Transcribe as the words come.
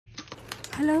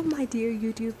Hello my dear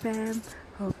YouTube fam,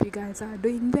 hope you guys are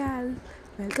doing well.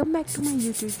 Welcome back to my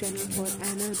YouTube channel for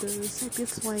another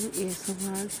satisfying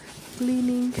ASMR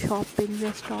cleaning, shopping,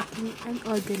 restocking and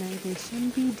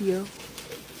organization video.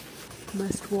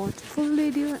 Must watch full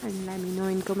video and let me know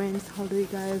in comments how do you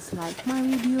guys like my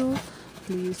video.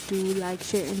 Please do like,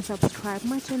 share and subscribe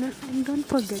my channel and don't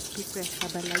forget to press the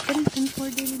bell icon button for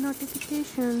daily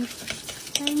notifications.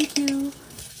 Thank you.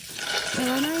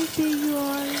 Have a nice day you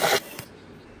all.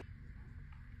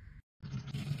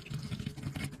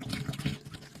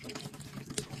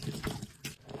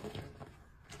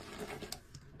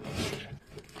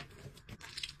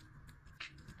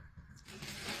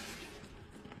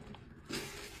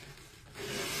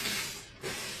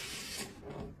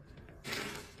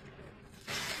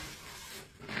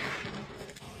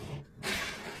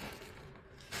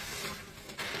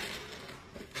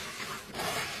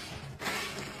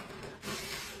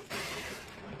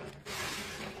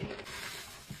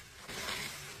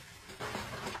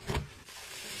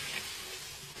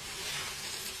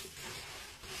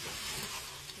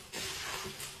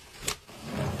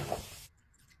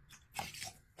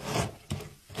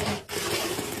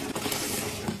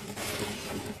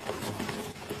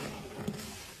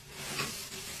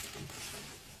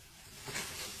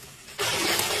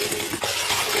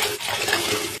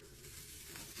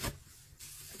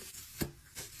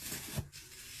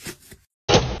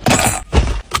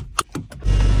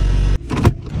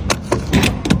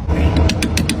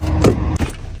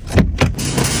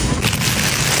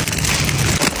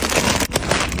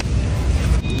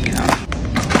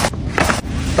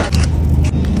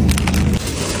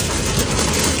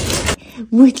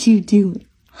 What you doing?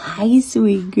 Hi,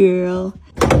 sweet girl.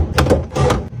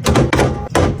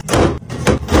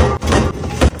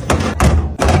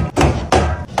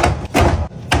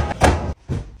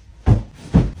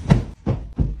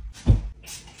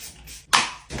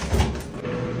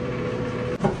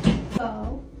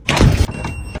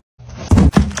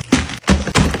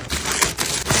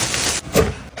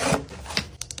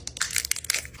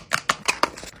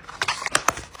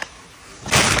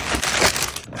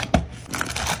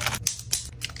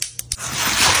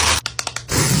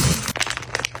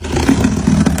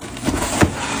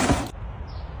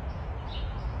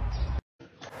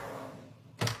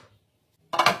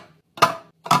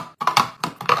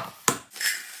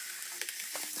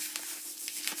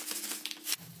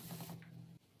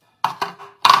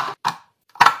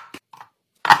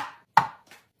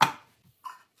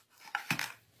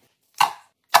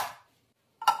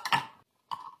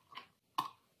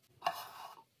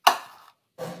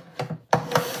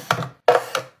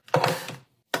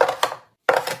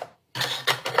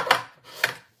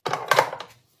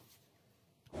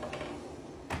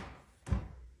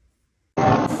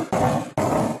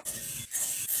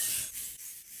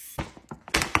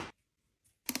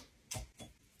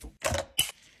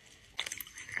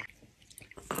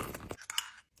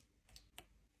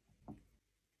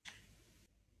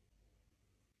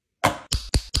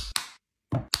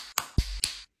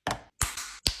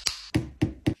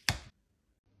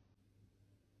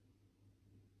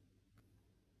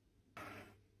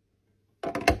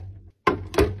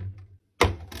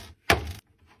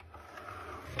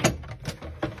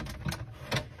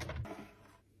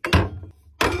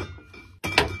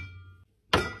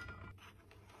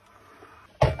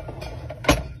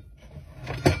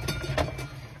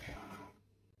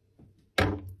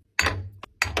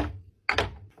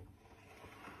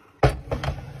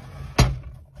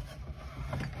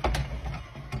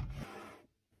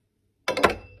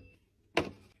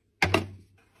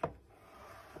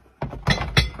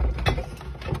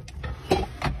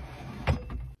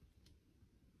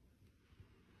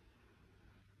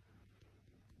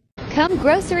 Come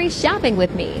grocery shopping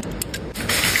with me.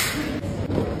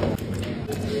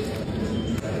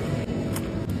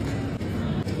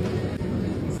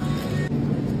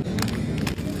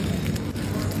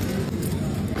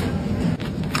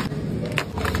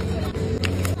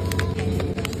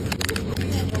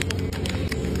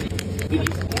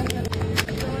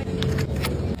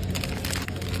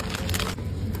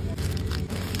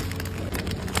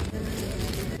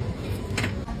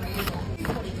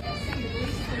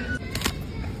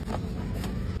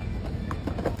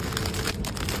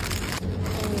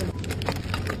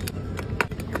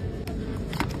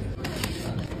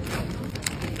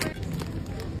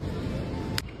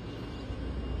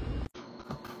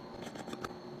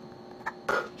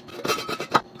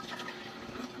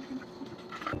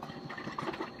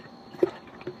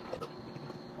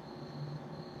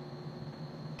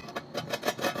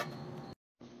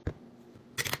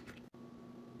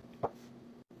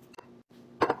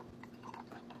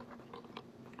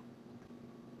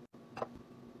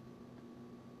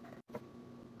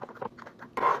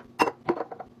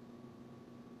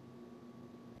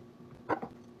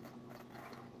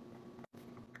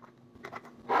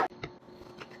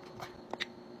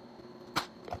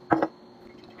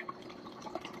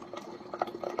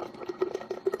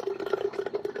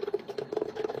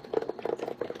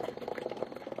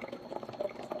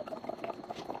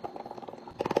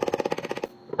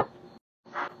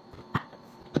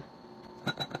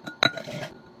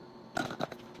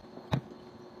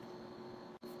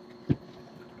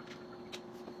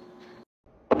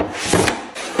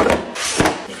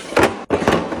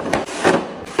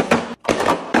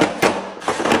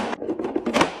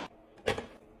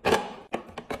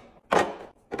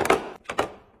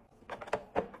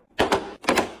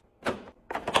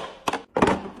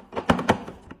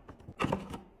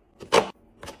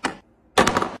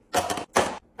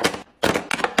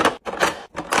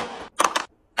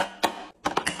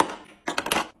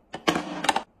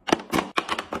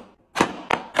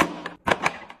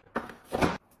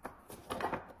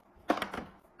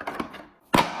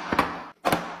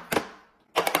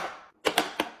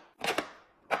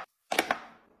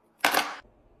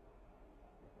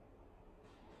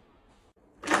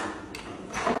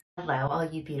 Hello, all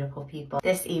you beautiful people.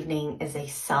 This evening is a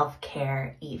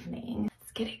self-care evening.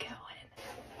 Let's get it going.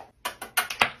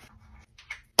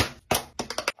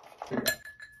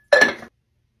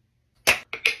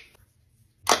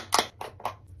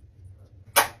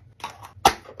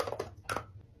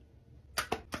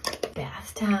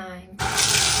 Bath time.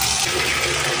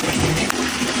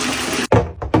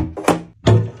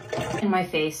 And my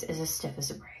face is as stiff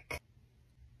as a brick.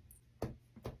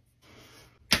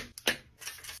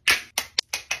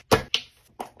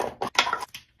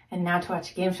 And now to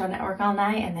watch a game show network all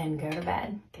night and then go to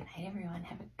bed. Good night, everyone.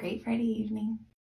 Have a great Friday evening.